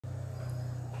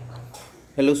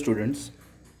Hello students,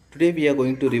 today we are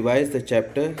going to revise the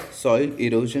chapter Soil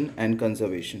Erosion and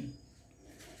Conservation.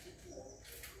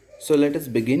 So let us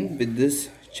begin with this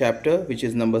chapter, which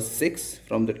is number 6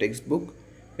 from the textbook.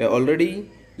 We have already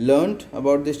learned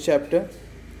about this chapter.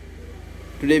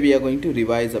 Today we are going to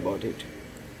revise about it.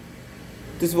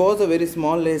 This was a very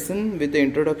small lesson with the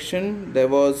introduction. There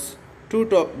were two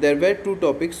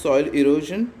topics, soil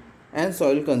erosion and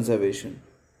soil conservation.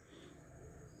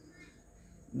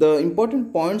 The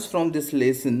important points from this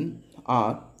lesson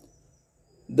are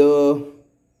the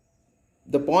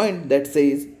point that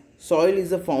says soil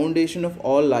is the foundation of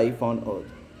all life on earth.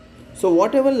 So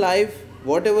whatever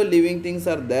living things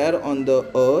are there on the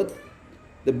earth,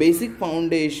 the basic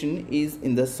foundation is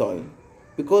in the soil,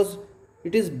 because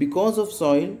it is because of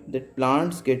soil that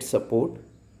plants get support,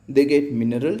 they get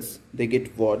minerals, they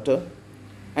get water,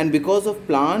 and because of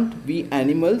plant we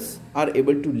animals are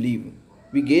able to live.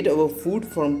 We get our food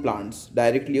from plants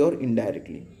directly or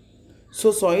indirectly.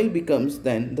 So soil becomes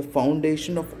then the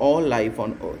foundation of all life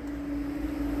on earth.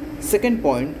 Second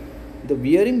point, the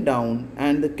wearing down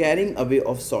and the carrying away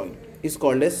of soil is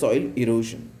called as soil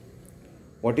erosion.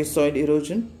 What is soil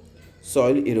erosion?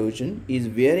 Soil erosion is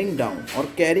wearing down or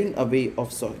carrying away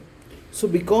of soil. So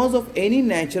because of any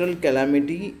natural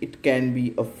calamity, it can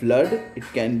be a flood, it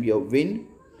can be a wind.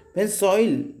 When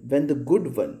the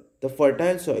good one, the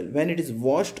fertile soil, when it is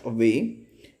washed away,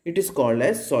 it is called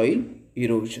as soil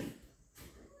erosion.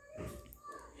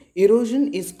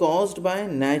 Erosion is caused by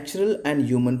natural and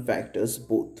human factors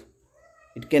both.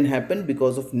 It can happen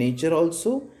because of nature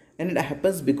also, and it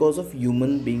happens because of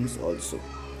human beings also,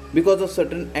 because of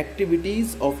certain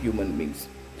activities of human beings.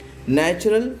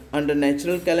 Under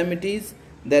natural calamities,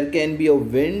 there can be a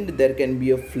wind, there can be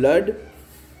a flood,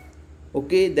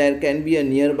 okay, there can be a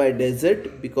nearby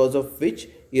desert because of which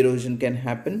erosion can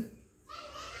happen.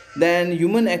 Then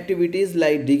human activities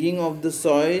like digging of the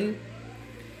soil,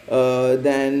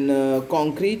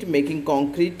 making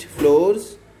concrete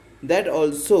floors, that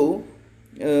also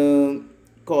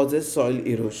causes soil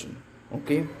erosion.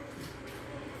 Okay,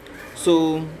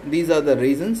 so these are the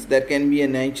reasons. There can be a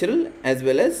natural as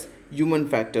well as human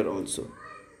factor also.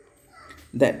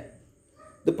 Then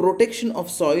the protection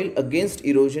of soil against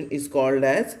erosion is called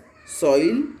as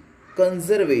soil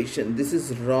conservation. This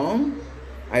is wrong.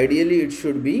 Ideally it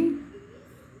should be,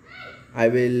 I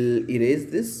will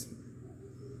erase this,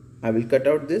 I will cut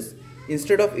out this.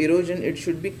 Instead of erosion, it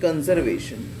should be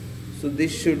conservation. So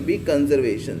this should be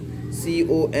conservation.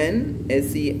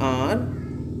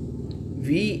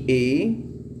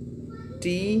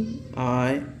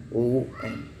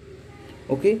 CONSERVATION.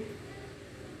 Okay.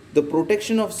 The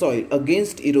protection of soil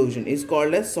against erosion is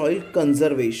called as soil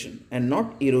conservation and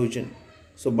not erosion.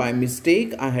 So by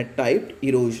mistake I had typed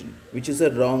erosion, which is a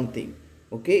wrong thing.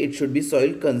 Okay, it should be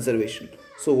soil conservation.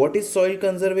 So what is soil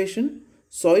conservation?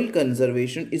 Soil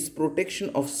conservation is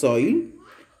protection of soil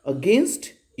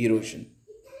against erosion.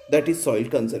 That is soil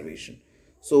conservation.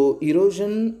 So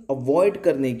erosion avoid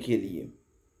करने के लिए,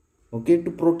 okay, to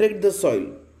protect the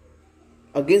soil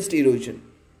against erosion,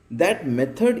 that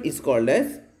method is called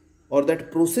as, or that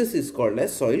process is called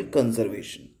as soil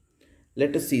conservation.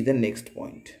 Let us see the next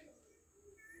point.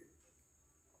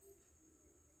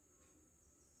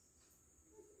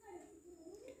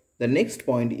 The next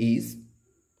point is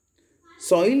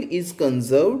soil is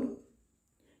conserved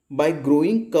by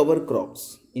growing cover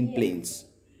crops in plains,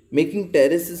 making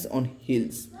terraces on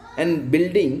hills, and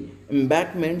building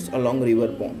embankments along river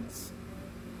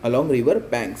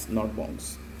banks, not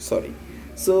ponds. Sorry.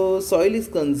 So soil is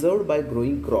conserved by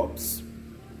growing crops.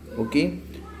 Okay.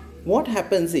 What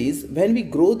happens is, when we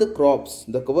grow the crops,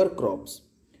 the cover crops,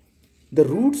 the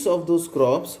roots of those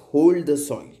crops hold the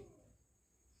soil.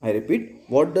 I repeat,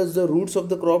 what does the roots of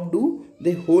the crop do?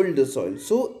 They hold the soil.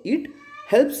 So it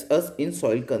helps us in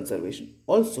soil conservation.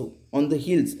 Also on the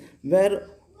hills, where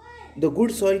the good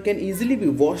soil can easily be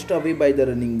washed away by the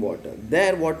running water,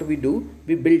 there what we do,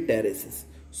 we build terraces.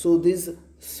 So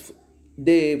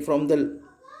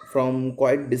from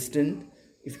quite distant,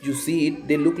 if you see it,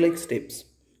 they look like steps.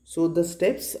 So the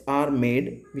steps are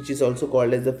made, which is also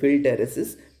called as the fill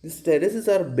terraces. These terraces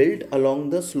are built along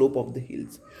the slope of the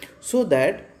hills, so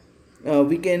that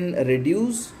we can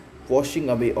reduce washing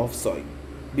away of soil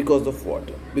because of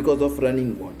water, because of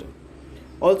running water.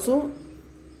 Also,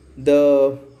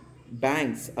 the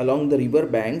banks, along the river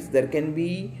banks, there can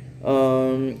be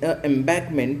an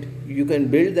embankment. You can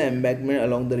build the embankment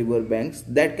along the river banks.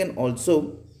 That can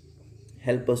also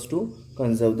help us to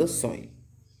conserve the soil.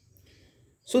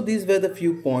 So these were the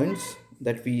few points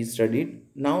that we studied.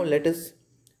 Now let us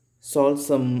solve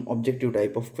some objective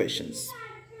type of questions.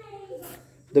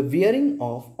 The wearing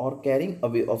off or carrying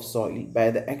away of soil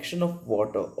by the action of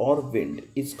water or wind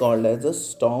is called as a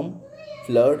storm,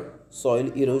 flood, soil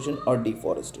erosion or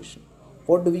deforestation.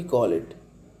 What do we call it?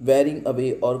 Wearing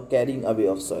away or carrying away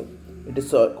of soil. It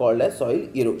is called as soil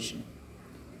erosion.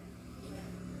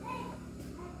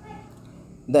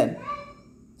 Then,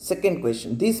 second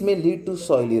question. This may lead to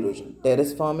soil erosion,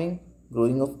 terrace farming,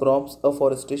 growing of crops,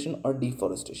 afforestation or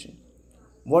deforestation.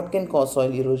 What can cause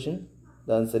soil erosion?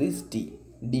 The answer is D.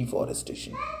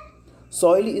 Deforestation.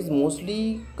 Soil is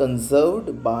mostly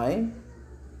conserved by,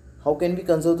 how can we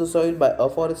conserve the soil? By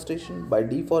afforestation, by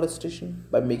deforestation,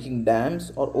 by making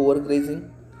dams or overgrazing.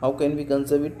 How can we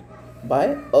conserve it?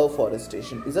 By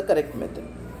afforestation is a correct method.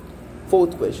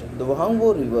 Fourth question. The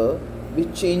Wangwo River,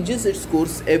 which changes its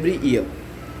course every year,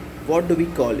 what do we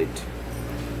call it?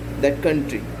 That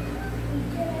country.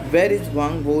 Where is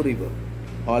Wangwo River?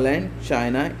 Holland,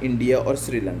 China, India or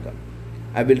Sri Lanka?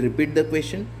 I will repeat the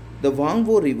question. The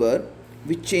Wangwo River,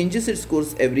 which changes its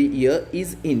course every year,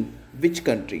 is in which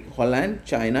country? Holland,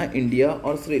 China, India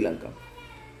or Sri Lanka?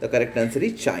 The correct answer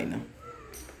is China.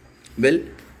 Well,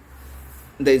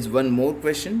 there is one more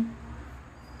question.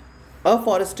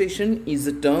 Afforestation is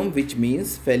a term which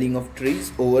means felling of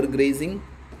trees, overgrazing,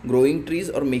 growing trees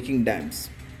or making dams.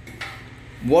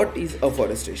 What is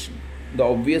afforestation? The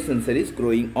obvious answer is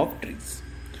growing of trees.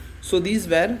 So these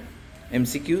were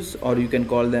MCQs, or you can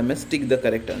call them as tick the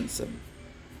correct answer.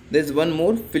 There's one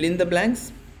more, fill in the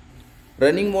blanks.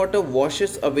 Running water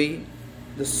washes away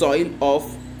the soil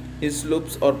of hill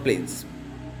slopes or plains.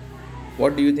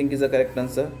 What do you think is the correct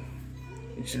answer?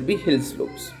 It should be hill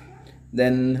slopes.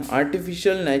 Then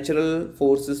artificial natural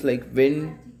forces like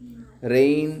wind,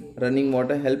 rain, running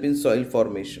water help in soil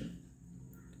formation.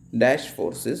 Dash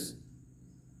forces,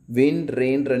 wind,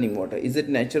 rain, running water. Is it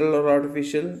natural or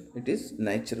artificial? It is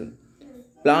natural.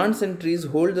 Plants and trees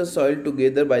hold the soil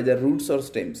together by their roots or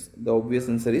stems. The obvious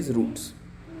answer is roots.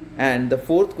 And the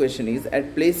fourth question is,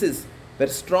 at places where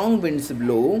strong winds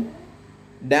blow,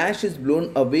 dash is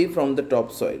blown away from the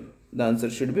topsoil. The answer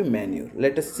should be manure.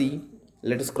 Let us see.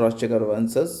 Let us cross check our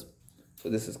answers. So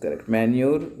this is correct.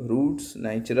 Manure, roots,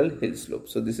 natural, hill slope.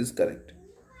 So this is correct.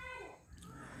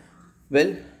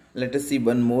 Well, let us see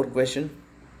one more question.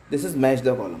 This is match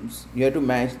the columns. You have to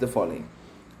match the following.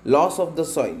 Loss of the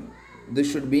soil. This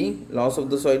should be, loss of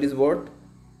the soil is what?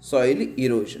 Soil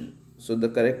erosion. So the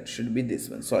correct should be this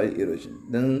one, soil erosion.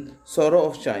 Then sorrow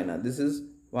of China. This is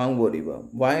Wangwo River.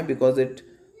 Why? Because it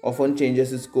often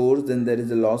changes its course. Then there is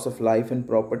a loss of life and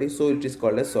property. So it is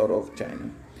called as sorrow of China.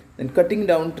 Then cutting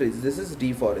down trees. This is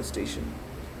deforestation.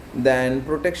 Then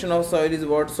protection of soil is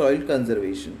what? Soil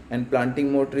conservation. And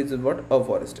planting more trees is what?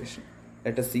 Afforestation.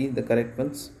 Let us see the correct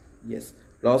ones. Yes.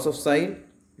 Loss of soil.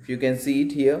 If you can see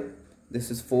it here. This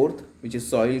is fourth, which is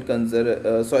soil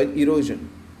erosion.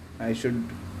 I should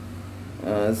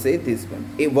say this one.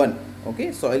 A1.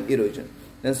 Okay. Soil erosion.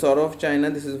 Then sorrow of China.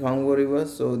 This is Wangwo River.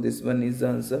 So this one is the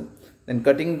answer. Then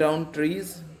cutting down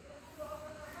trees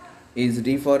is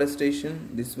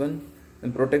deforestation. This one.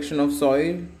 Then protection of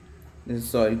soil. This is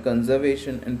soil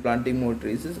conservation, and planting more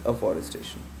trees is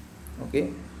afforestation.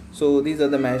 Okay. So these are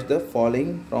the match the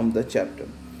following from the chapter.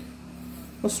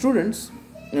 Now students,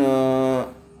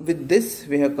 with this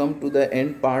we have come to the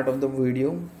end part of the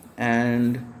video,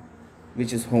 and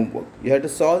which is homework. You have to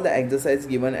solve the exercise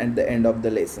given at the end of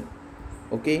the lesson.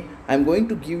 Okay, I'm going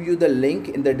to give you the link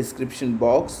in the description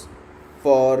box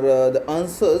for the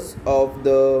answers of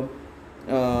the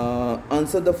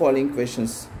answer the following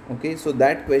questions. Okay, so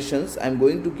that questions I'm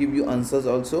going to give you answers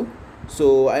also.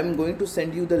 So I'm going to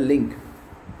send you the link.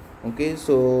 Okay,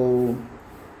 so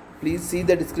please see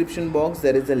the description box.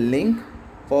 There is a link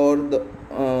for the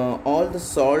all the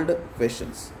solved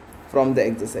questions from the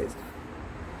exercise.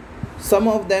 Some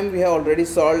of them we have already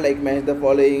solved, like match the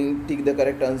following, tick the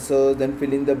correct answers, then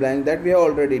fill in the blank, that we have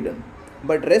already done.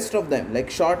 But rest of them like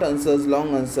short answers,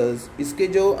 long answers, इसके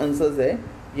जो answers है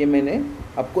ये मैंने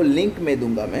आपको link में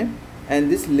दूंगा मैं,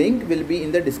 and this link will be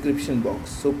in the description box.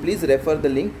 So please refer the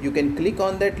link. You can click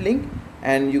on that link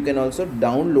and you can also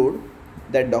download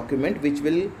that document which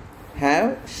will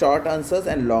have short answers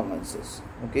and long answers.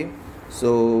 Okay,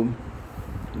 so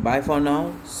bye for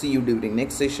now. See you during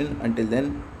next session. Until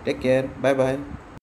then, take care. Bye bye.